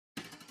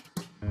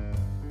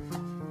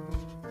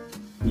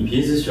你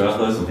平时喜欢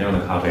喝什么样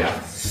的咖啡啊？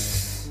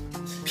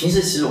平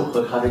时其实我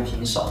喝咖啡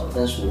挺少的，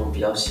但是我比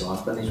较喜欢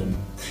喝那种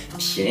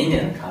甜一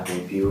点的咖啡，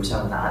比如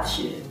像拿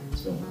铁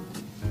这种。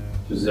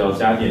就是要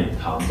加点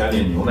糖、加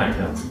点牛奶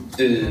这样子。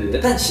对，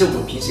但其实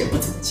我平时也不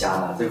怎么加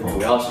啦，这个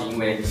主要是因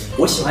为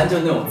我喜欢就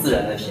是那种自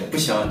然的甜，不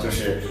喜欢就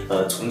是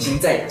重新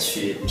再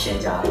去添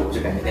加，我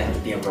就感觉那样就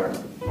变味儿了。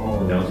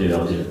哦，了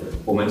解。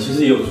我们其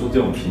实也有出这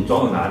种瓶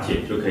装的拿铁，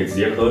就可以直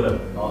接喝的。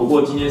不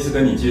过今天是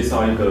跟你介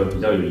绍一个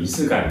比较有仪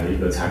式感的一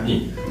个产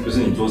品，就是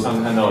你桌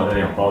上看到的那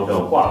2包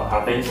叫挂耳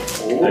咖啡。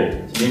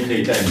对，今天可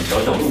以带你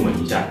小小入门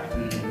一下。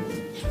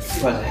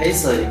一款是黑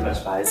色，一款是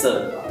白色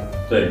的。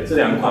对，这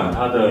2款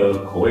它的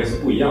口味是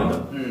不一样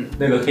的。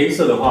那个黑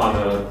色的话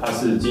呢，它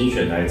是精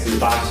选来自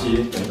巴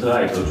西蒙特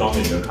艾格庄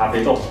园的咖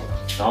啡豆。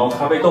然后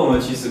咖啡豆呢，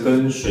其实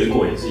跟水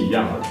果也是一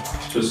样的，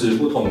就是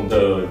不同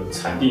的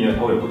产地呢，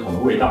它会有不同的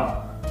味道。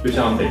就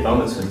像北方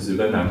的橙子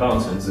跟南方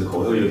的橙子口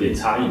味会有点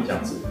差异这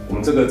样子。我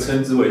们这个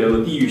称之为叫做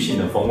地域性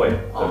的风味，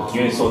对，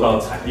因为受到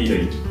产地的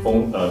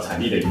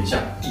影响。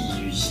地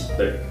域性。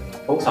对，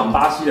通常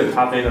巴西的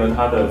咖啡呢，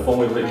它的风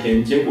味会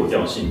偏坚果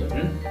调性的。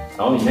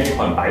然后你那一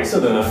款白色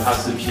的呢，它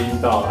是偏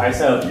到埃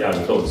塞俄比亚的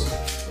豆子，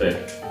对，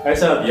埃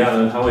塞俄比亚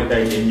呢，它会带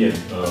一点点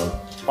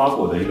花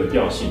果的一个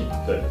调性，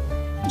对，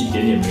一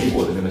点点莓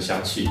果的那个香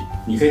气。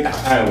你可以打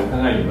开，我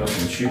看看有没有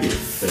什么区别，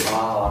对。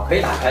可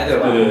以打开对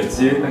吧？对，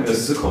直接那个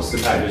撕口撕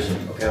开就行。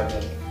OK，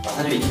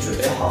 它就已经准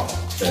备好了。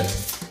对。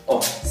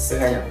撕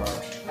开2包，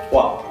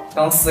哇，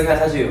刚撕开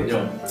它就有那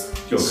种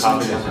就有咖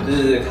啡的香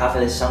气，对，咖啡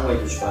的香味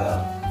就出来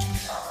了。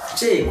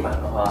这一款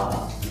的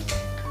话，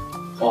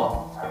哇。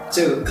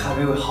这个咖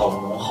啡味好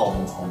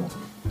浓。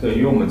对，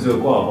因为我们这个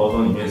挂耳包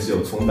装里面是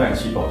有充氮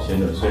气保鲜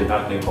的，所以它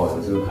可以保留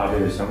这个咖啡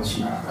的香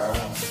气。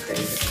可以。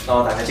那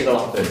我打开这个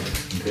了。对，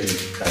你可以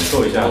感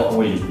受一下风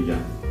味也不一样。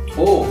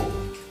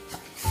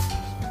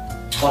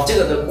哇，这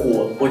个的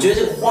果，我觉得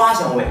这个花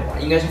香味吧，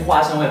应该是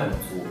花香味很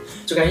足，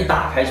就感觉一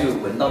打开就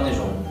闻到那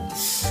种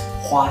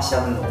花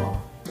香的嘛。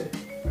对。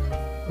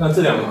那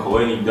这2个口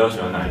味你比较喜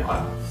欢哪一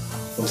款？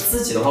我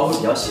自己的话会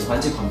比较喜欢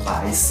这款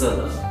白色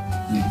的。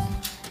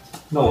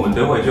那我们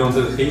等会就用这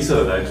个黑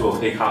色来做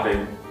黑咖啡。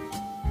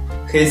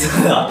黑色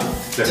的，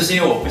就是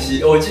因为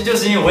就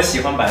是因为我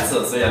喜欢白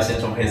色，所以要先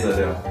冲黑色，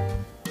对吧？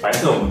白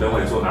色我们等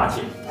会做拿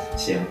铁。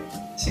行，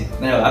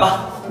那就来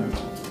吧。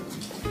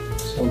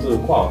像这个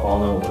挂耳包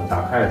呢，我们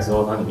打开了之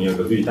后，它里面有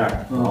个滤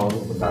袋，然后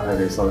我们打开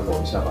可以稍微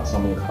抖一下，把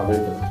上面咖啡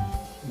粉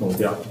弄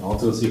掉。然后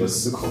这个是一个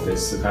撕口可以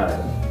撕开来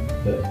的，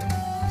对。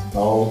然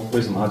后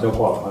为什么它叫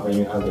挂耳咖啡？因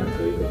为它2个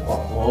一个挂。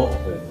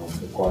对，然后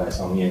可以挂在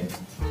上面。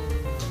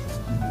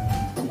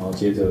然后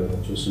接着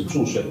就是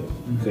注水，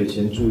可以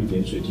先注一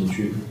点水进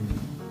去，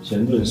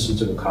先润湿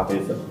这个咖啡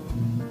粉。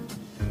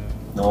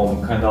然后我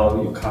们看到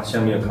有下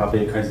面的咖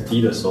啡开始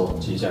滴的时候，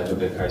接下来就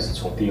可以开始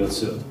冲第2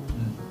次了。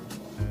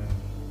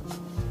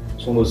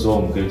冲的时候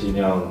我们可以尽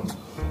量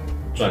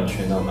转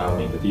圈，让它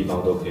每个地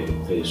方都可以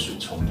被水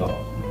冲到，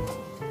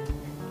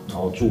然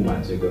后注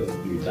满这个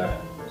滤袋。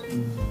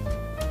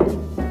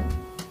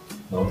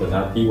然后等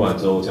它滴完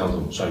之后，这样子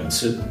我们算1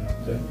次，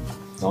对。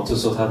然后这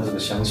时候它的这个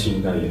香气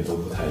应该也都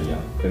不太一样，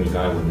跟你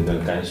刚才闻的那个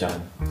干香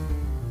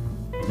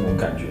那种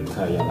感觉不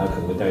太一样，它可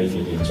能会带一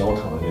点点焦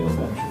糖的那种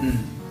感觉。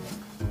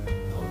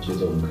然后接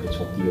着我们可以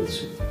冲第2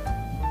次，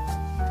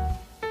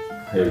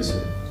还有1次。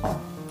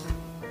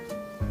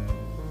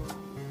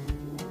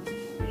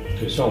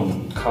对，像我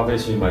们咖啡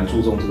其实蛮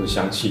注重这个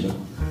香气的，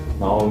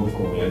然后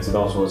我们也知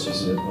道说，其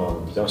实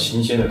比较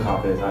新鲜的咖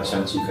啡，它的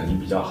香气肯定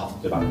比较好，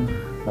对吧？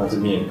那这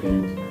边也可以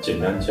简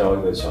单教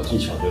一个小技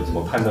巧，就是怎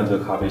么判断这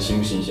个咖啡新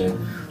不新鲜。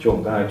就我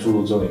们刚才注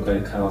入之后，你可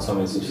以看到上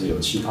面是不是有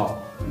气泡？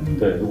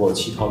对，如果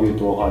气泡越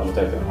多的话，就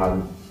代表它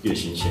越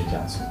新鲜这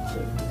样子。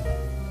对。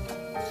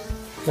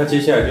那接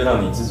下来就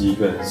让你自己一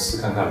个人试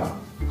看看吧。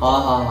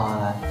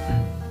好，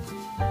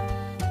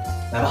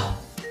来吧。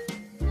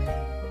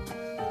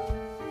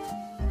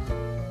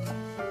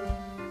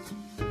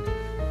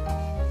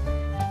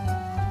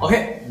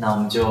OK， 那我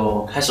们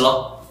就开始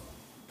喽。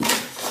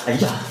哎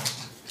呀，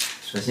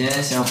首先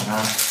先要把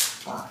它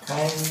打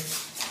开，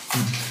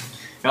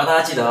然后大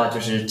家记得啊，就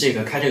是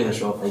开这个的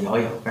时候把它摇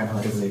一摇，不然的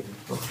话这个会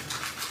把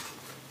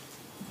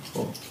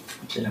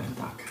这2个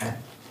打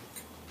开，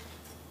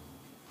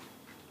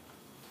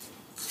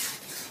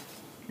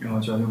然后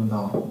就要用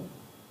到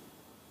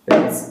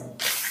杯子，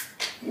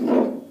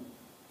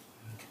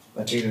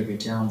把这个给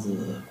这样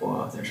子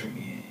挂在上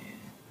面。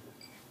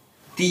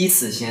第1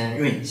次先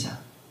润一下。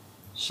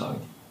少一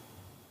点，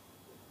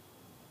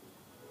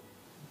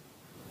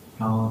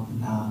然后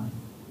等它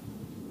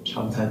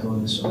差不太多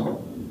的时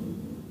候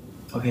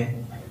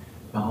 ，OK，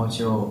 然后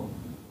就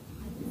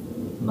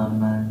慢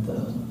慢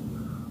的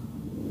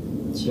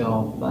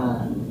搅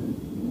拌，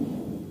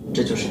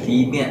这就是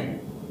第1遍。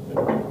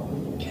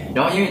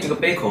然后因为这个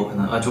杯口可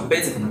能就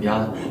杯子可能比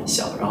较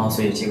小，然后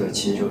所以这个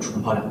其实就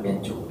冲泡2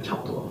遍就差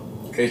不多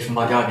了，可以冲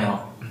泡第2遍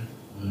了。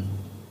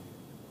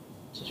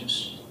这就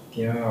是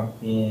第2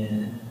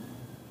遍。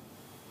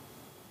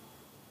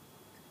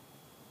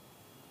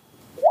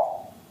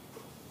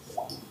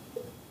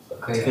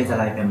可以再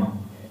来1遍吗？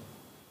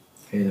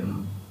可以的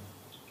吗？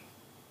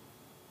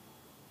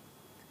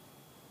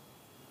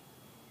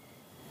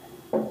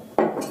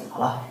好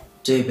了，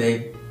这一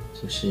杯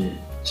就是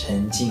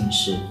沉浸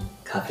式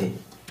咖啡。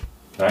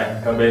来，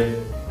干杯！